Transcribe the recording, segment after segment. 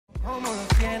¿Cómo los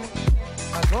tiene?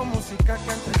 Hago música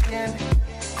que entretiene.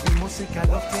 Mi música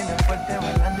los tiene fuerte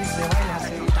bailando y se baila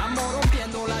así. Estamos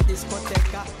rompiendo la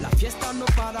discoteca. La fiesta no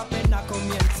para, apenas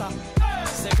comienza.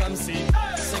 C'est comme si,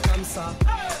 c'est comme ça,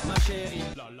 ma chérie.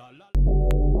 La, la, la.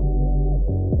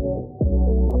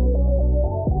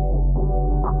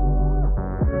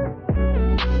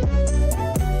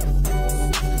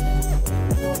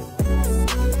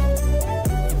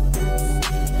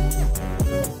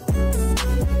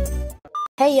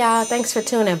 Hey y'all, thanks for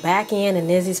tuning back in to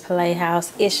Nizzy's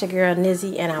Playhouse. It's your girl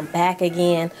Nizzy and I'm back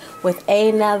again with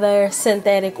another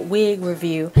synthetic wig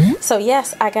review. So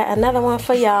yes, I got another one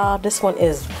for y'all. This one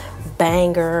is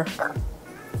banger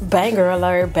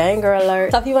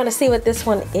alert. So if you want to see what this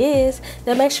one is,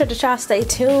 then make sure that y'all stay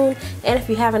tuned. And if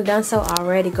you haven't done so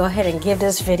already, go ahead and give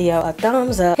this video a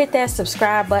thumbs up. Hit that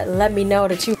subscribe button. Let me know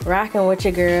that you rocking with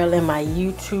your girl in my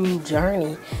YouTube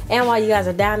journey. And while you guys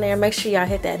are down there, make sure y'all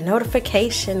hit that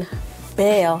notification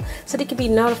bell so that you can be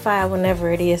notified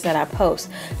whenever it is that I post.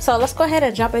 So let's go ahead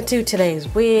and jump into today's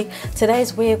wig.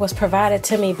 Today's wig was provided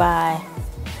to me by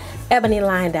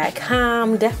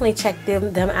ebonyline.com. Definitely check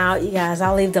them out, you guys.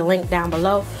 I'll leave the link down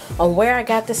below on where I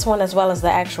got this one as well as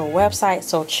the actual website,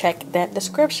 so check that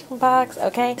description box.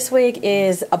 Okay, this wig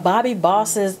is a Bobbi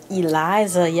Boss's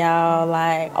Eliza, y'all.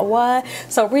 Like, what?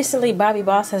 So recently Bobbi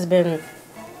Boss has been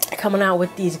coming out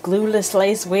with these glueless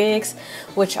lace wigs,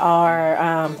 which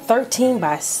are 13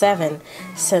 by 7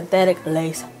 synthetic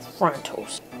lace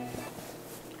frontals.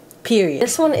 Period.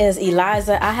 This one is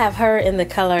Eliza. I have her in the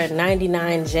color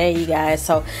 99J, you guys,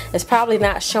 so it's probably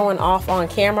not showing off on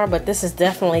camera, but this is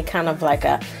definitely kind of like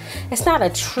a, it's not a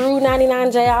true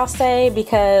 99J, I'll say,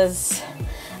 because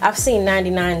I've seen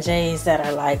 99Js that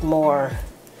are like more,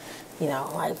 you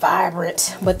know, like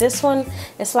vibrant, but this one,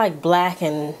 it's like black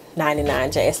and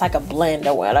 99J. It's like a blend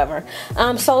or whatever.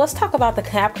 So let's talk about the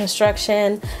cap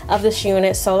construction of this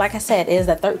unit. So like I said, it is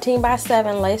a 13 by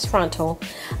 7 lace frontal.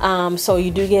 So you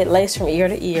do get lace from ear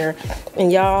to ear,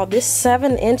 and y'all, this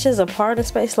 7 inches of parting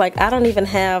space, like I don't even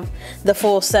have the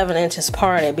full 7 inches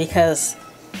parted because,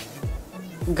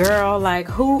 girl, like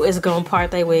who is gonna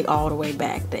part their wig all the way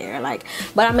back there? Like,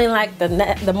 but I mean, like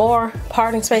the more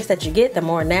parting space that you get, the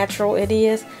more natural it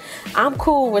is. I'm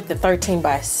cool with the 13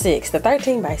 by 6. The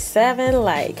 13 by 7,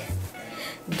 like,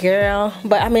 girl,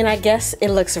 but I mean, I guess it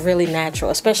looks really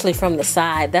natural, especially from the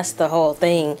side. That's the whole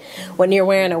thing. When you're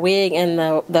wearing a wig and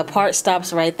the part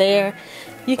stops right there,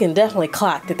 you can definitely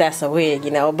clock that that's a wig,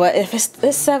 you know. But if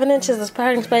it's 7 inches of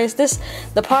parting space,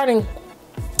 the parting,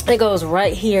 it goes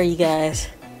right here, you guys.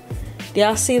 Do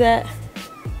y'all see that?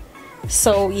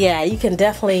 So yeah, you can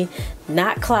definitely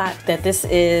not clock that this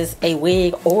is a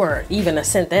wig or even a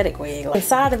synthetic wig.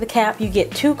 Inside of the cap, you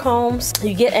get 2 combs.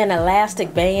 You get an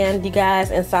elastic band, you guys,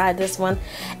 inside this one.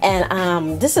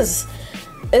 And it's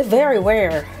very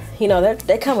rare. You know,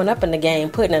 they're coming up in the game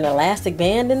putting an elastic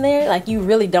band in there. Like, you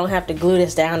really don't have to glue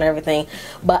this down and everything.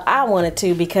 But I wanted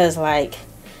to because, like,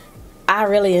 I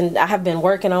have been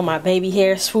working on my baby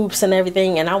hair swoops and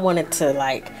everything, and I wanted to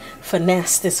like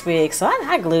finesse this wig, so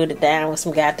I glued it down with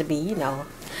some got-to-be, you know.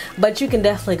 But you can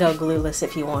definitely go glueless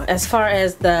if you want. As far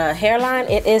as the hairline,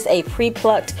 it is a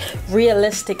pre-plucked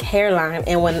realistic hairline,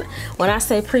 and when I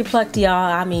say pre-plucked,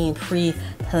 y'all, I mean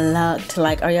pre-plucked.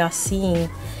 Like, are y'all seeing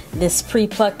this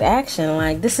pre-plucked action?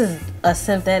 Like, this is a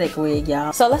synthetic wig,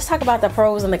 y'all. So let's talk about the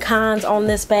pros and the cons on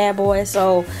this bad boy.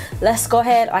 So let's go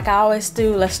ahead, like I always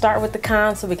do, let's start with the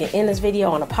cons so we can end this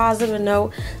video on a positive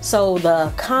note. So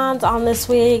the cons on this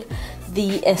wig: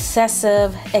 the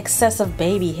excessive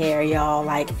baby hair, y'all.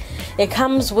 Like, it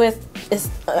comes with, it's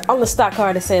on the stock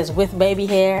card it says with baby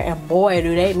hair, and boy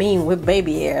do they mean with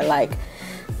baby hair. Like,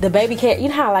 the baby hair, you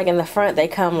know how like in the front they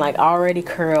come like already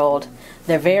curled,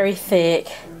 they're very thick.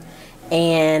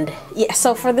 And yeah,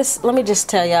 so for this, let me just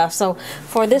tell y'all, so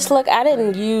for this look, I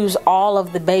didn't use all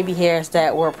of the baby hairs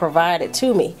that were provided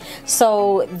to me,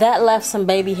 so that left some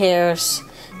baby hairs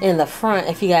in the front,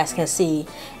 if you guys can see.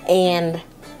 And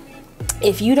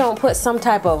if you don't put some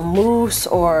type of mousse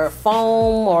or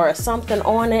foam or something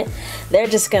on it, they're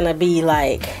just gonna be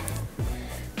like,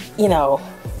 you know,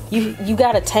 you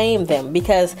gotta tame them,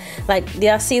 because like, do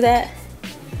y'all see that?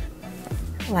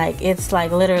 Like, it's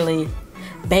like literally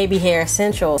baby hair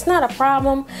essential. It's not a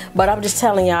problem, but I'm just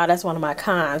telling y'all that's one of my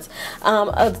cons.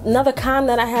 Another con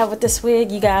that I have with this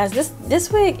wig, you guys,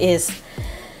 this wig is,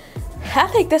 I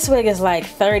think this wig is like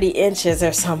 30 inches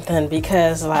or something,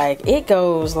 because like it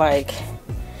goes like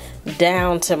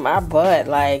down to my butt,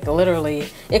 like literally.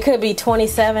 It could be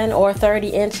 27 or 30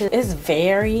 inches. It's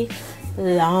very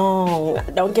long.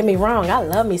 Don't get me wrong, I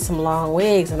love me some long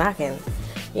wigs, and I can,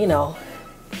 you know,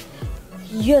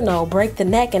 you know, break the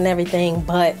neck and everything,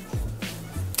 but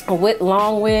with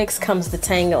long wigs comes the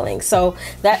tangling. So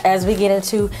that, as we get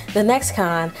into the next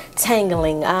con,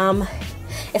 tangling,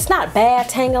 it's not bad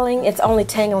tangling, it's only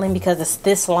tangling because it's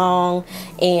this long,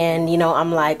 and you know,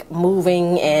 I'm like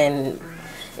moving, and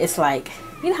it's like,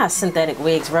 you know how synthetic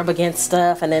wigs rub against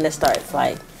stuff and then it starts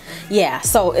like, yeah,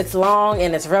 so it's long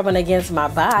and it's rubbing against my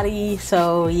body,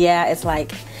 so yeah, it's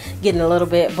like getting a little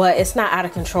bit, but it's not out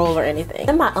of control or anything.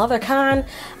 And my other con,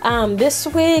 this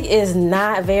wig is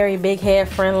not very big head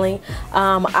friendly.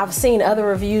 I've seen other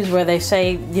reviews where they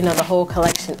say, you know, the whole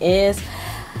collection is.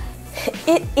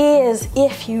 It is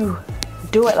if you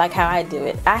do it like how I do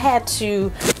it. I had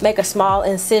to make a small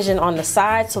incision on the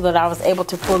side so that I was able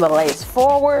to pull the lace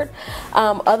forward.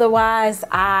 Otherwise,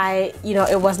 you know,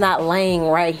 it was not laying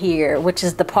right here, which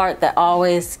is the part that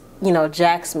always, you know,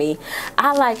 jacks me.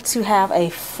 I like to have a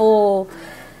full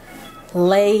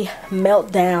lay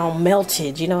meltdown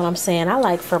melted, you know what I'm saying? I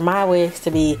like for my wigs to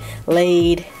be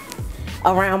laid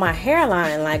around my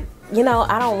hairline, like, you know,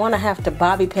 I don't want to have to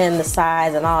bobby pin the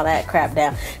sides and all that crap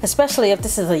down, especially if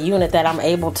this is a unit that I'm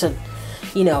able to,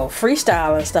 you know,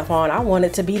 freestyle and stuff on. I want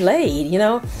it to be laid, you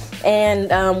know.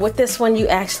 And with this one, you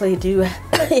actually do,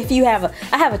 if you have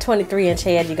I have a 23-inch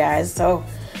head, you guys, so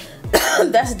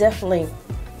that's definitely,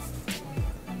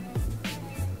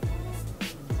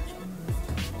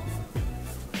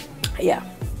 yeah,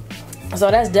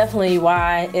 so that's definitely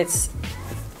why it's,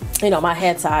 you know, my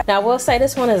head side. Now I will say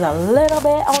this one is a little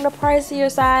bit on the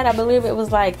pricier side. I believe it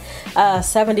was like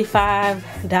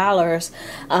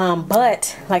 $75,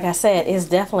 but like I said, it's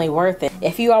definitely worth it.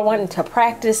 If you are wanting to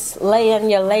practice laying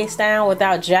your lace down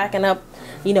without jacking up,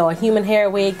 you know, a human hair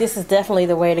wig, this is definitely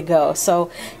the way to go. So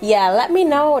yeah, let me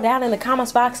know down in the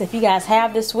comments box if you guys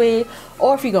have this wig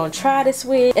or if you're gonna try this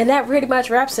wig. And that pretty much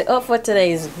wraps it up for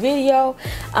today's video.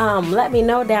 Let me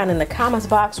know down in the comments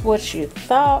box what you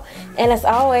thought, and as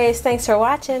always, thanks for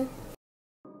watching.